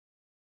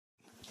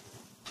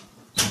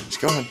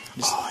Go on.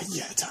 Oh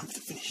yeah, time for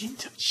the finishing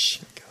touch.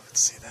 Go, let's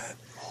see that.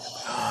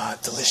 Ah,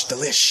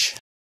 delish.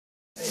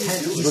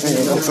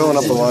 I'm filling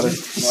up the water.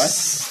 What?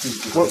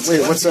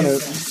 Wait, what's in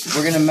it?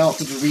 We're gonna melt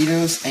the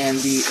Doritos and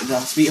the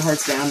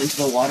sweethearts down into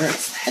the water,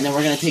 and then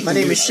we're gonna take. My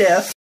name is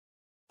Chef.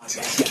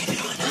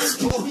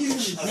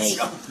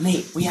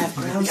 Nate, we have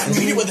ground. Gotta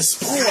beat it with a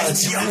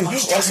spoon.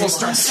 Also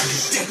start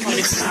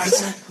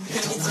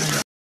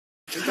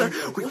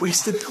We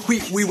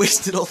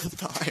wasted all the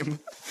time.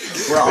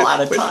 We're all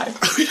out of time.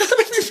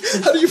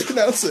 How do you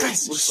pronounce it?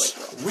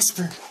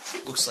 Whisper.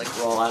 Looks like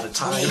we're all out of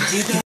time.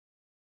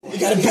 We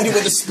gotta beat it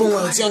with a spoon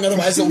while it's young,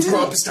 otherwise it'll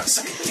grow up and start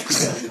sucking dick.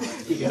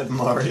 We got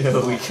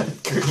Mario, we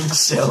got green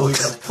shell, we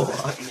got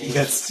block, we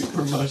got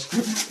super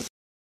mushroom.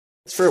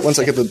 It's for it once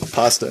I get the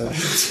pasta.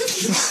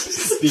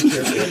 Be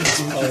careful.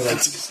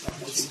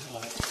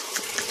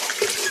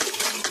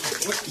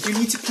 You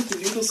need to put the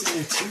noodles in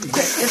there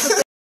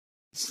too.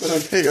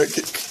 Hey,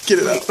 get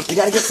it out. We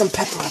gotta get some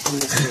pepper up in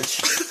this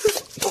bitch.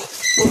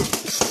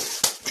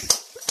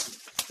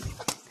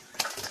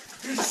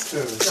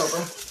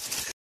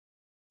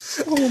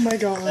 Oh my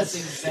god. That's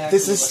exactly.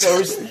 This is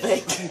so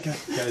thick.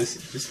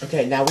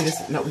 Okay, now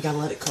we gotta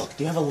let it cook.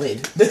 Do you have a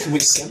lid? We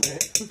simmer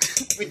it.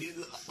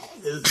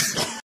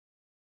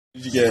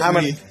 Did you get how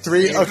many?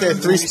 3? Okay,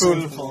 3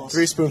 spoonfuls.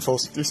 3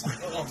 spoonfuls. 3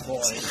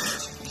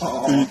 spoonfuls.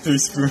 Oh boy. 3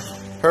 spoons.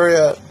 Hurry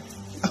up.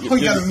 Oh,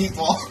 you got a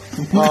meatball.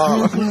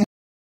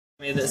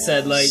 That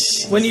said, like,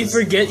 when you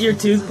forget your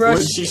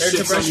toothbrush or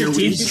to brush your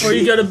teeth before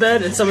you go to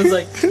bed, and someone's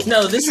like,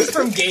 no, this is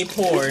from gay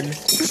porn.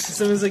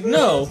 Someone's like,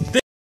 no.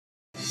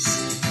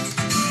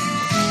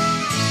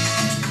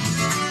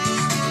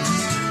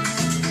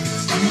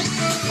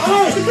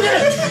 Oh,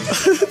 shit!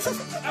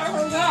 I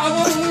forgot, I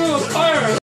wasn't a fire.